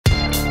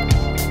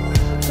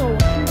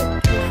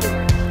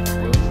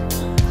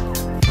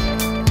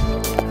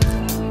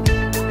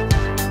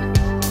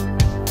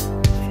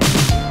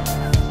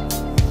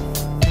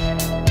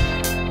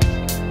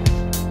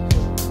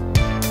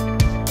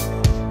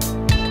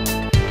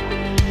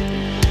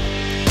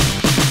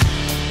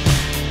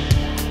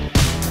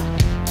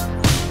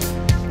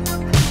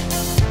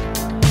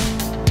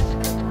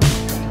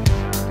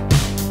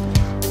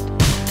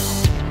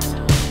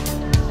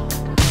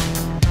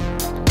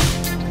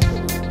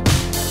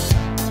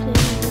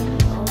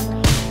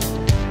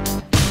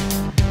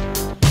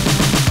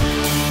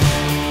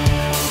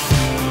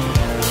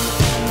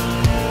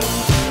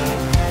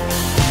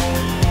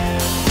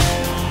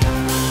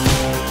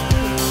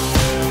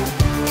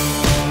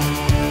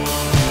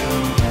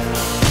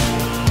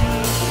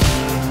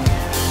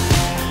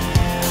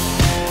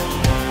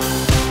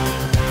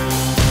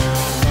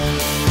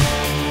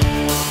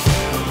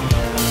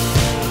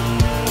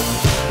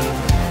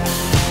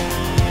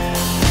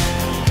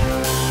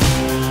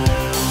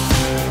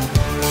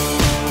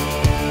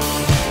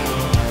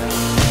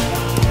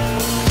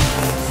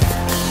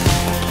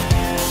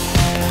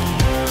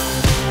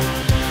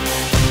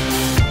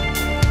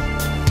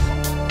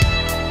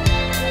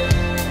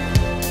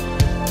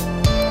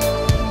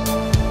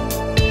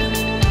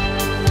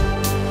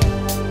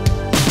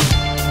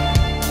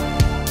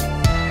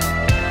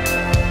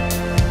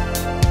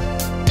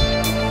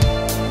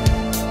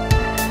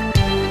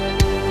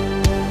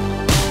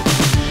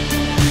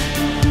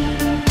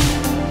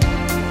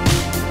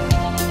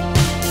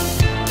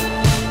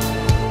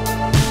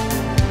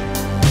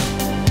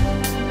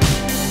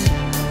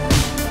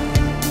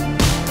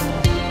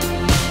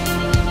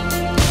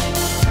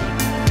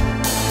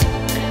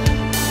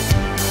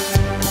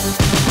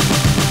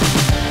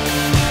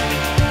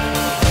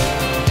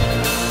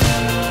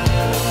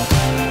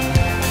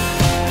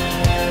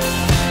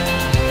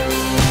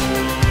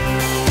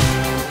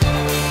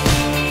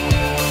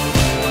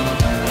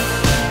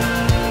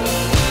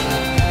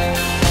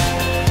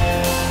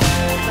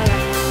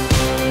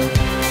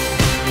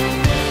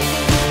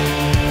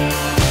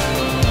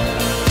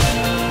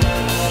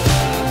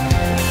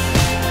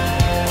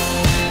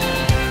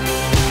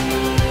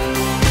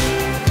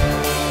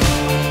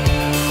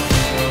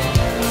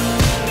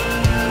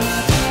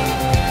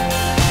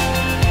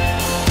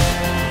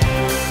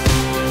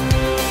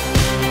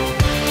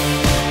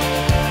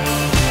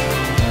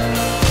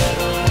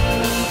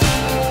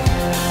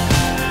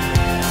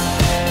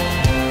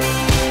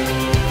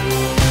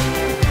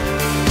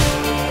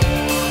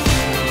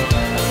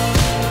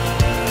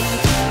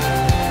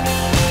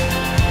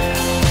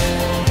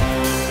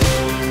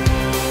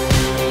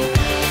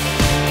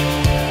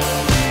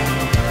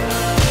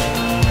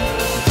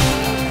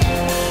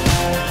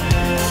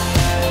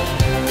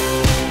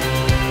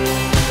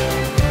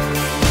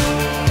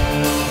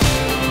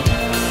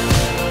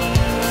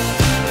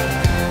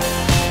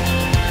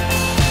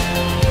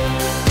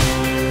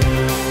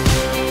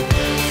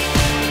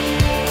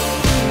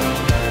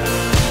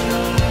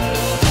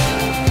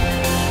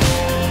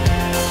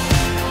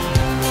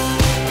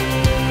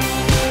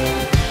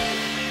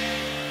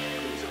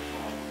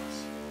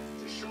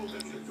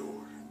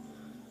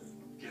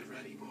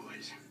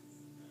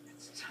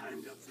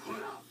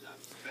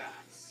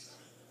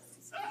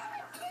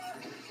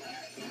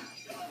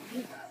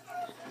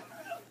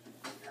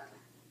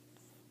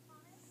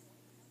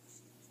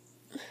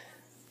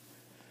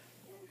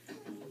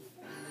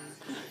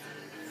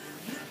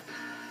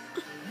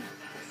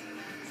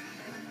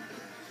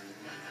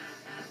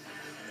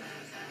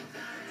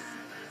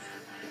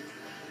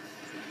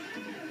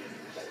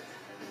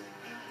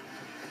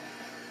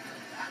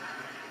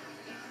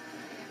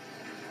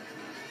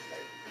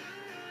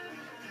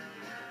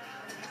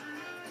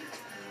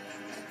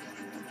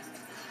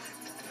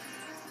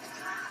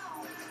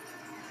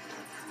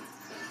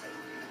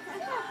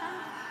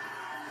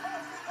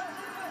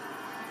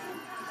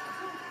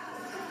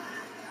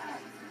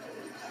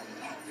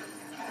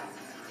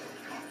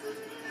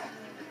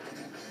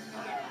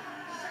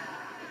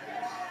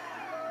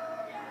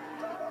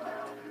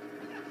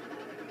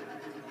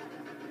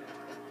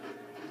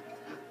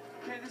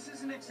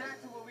isn't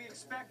exactly what we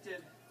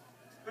expected.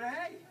 But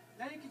hey,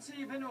 now you can say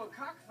you've been to a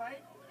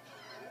cockfight.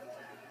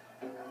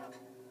 Okay,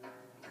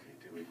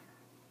 Dewey.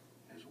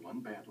 There's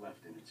one bat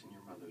left, and it's in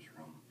your mother's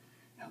room.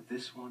 Now,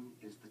 this one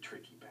is the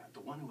tricky bat,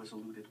 the one who has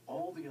eluded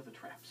all the other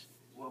traps.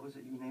 What was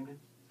it you named it?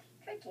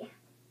 Tricky.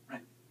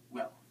 Right.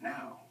 Well,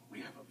 now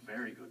we have a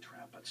very good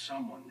trap, but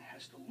someone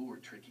has to lure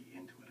Tricky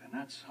into it, and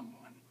that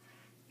someone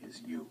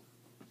is you.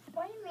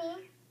 Why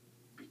me?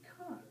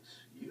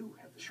 Because you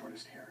have the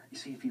shortest hair. You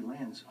see, if he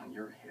lands on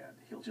your head,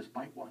 he'll just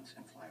bite once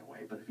and fly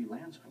away. But if he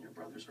lands on your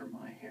brother's or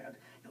my head,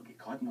 he'll get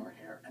caught in our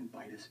hair and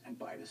bite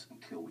us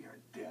until we are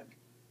dead.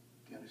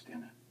 Do you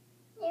understand that?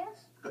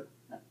 Yes. Good.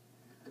 Now,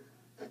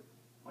 I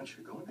want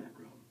you to go in that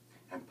room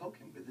and poke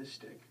him with this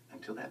stick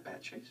until that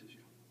bat chases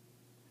you.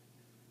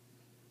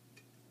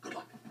 Good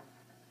luck.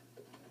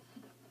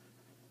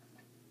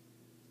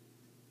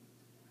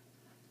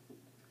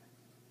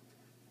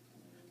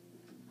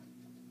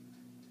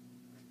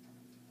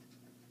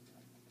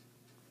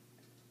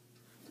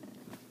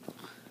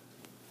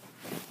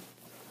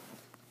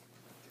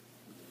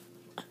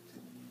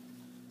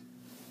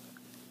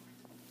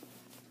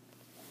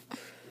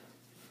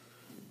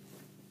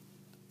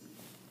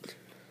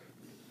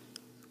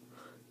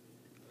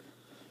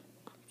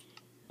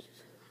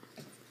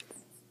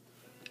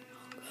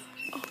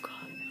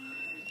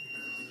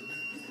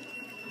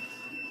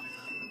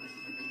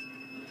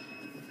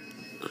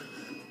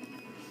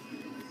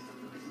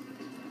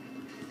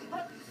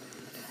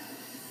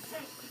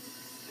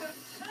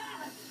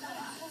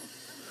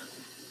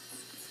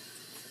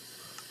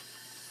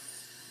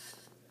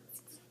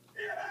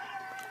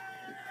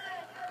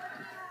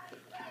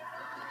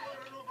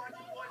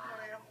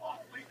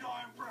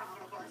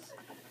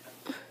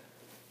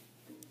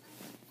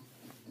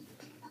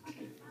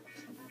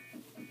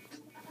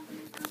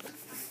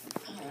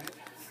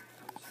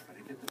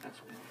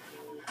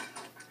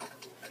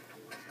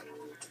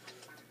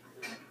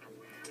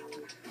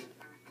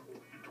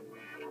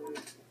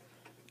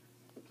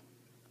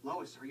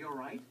 Lois, are you all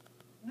right?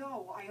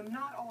 No, I am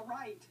not all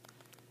right.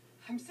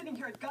 I'm sitting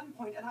here at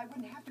gunpoint, and I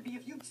wouldn't have to be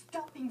if you'd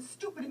stop being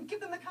stupid and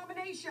give them the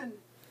combination.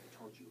 I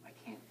told you, I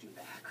can't do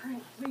that.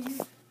 Craig,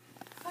 please.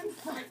 I'm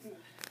frightened.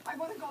 I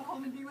want to go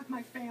home and be with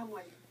my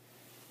family.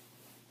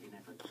 They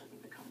never told me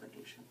the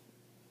combination.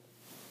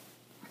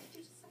 What did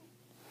you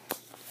say?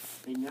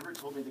 They never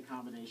told me the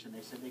combination.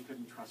 They said they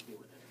couldn't trust me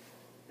with it.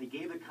 They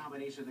gave the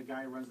combination to the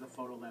guy who runs the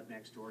photo lab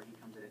next door. He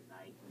comes in at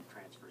night and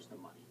transfers the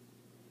money.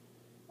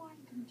 Why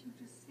didn't you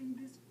just say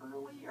this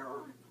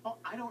earlier? Oh,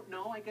 I don't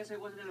know. I guess I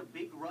wasn't in a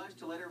big rush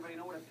to let everybody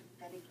know what a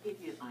pathetic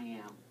idiot I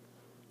am.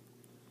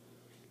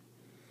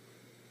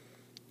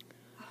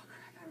 Oh,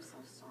 Craig, I'm so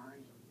sorry.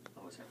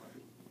 Lois, I love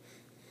you.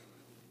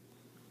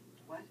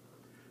 What?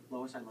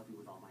 Lois, I love you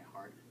with all my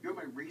heart. You're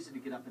my reason to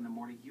get up in the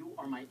morning. You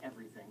are my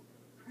everything.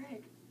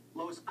 Craig.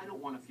 Lois, I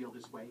don't want to feel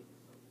this way.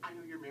 I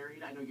know you're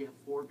married. I know you have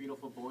 4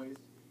 beautiful boys.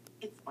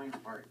 It's my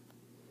heart.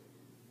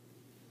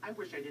 I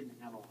wish I didn't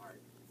have a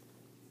heart.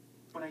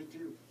 But I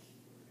do.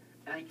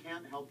 And I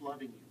can't help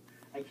loving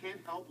you. I can't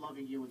help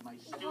loving you with my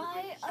stupid,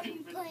 Why are you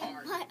stupid playing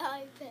heart. my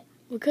iPad?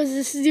 Because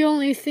this is the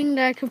only thing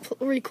that I could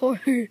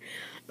record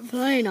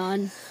playing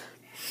on.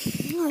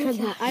 Because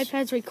my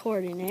iPad's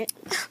recording it.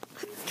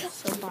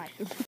 So bye.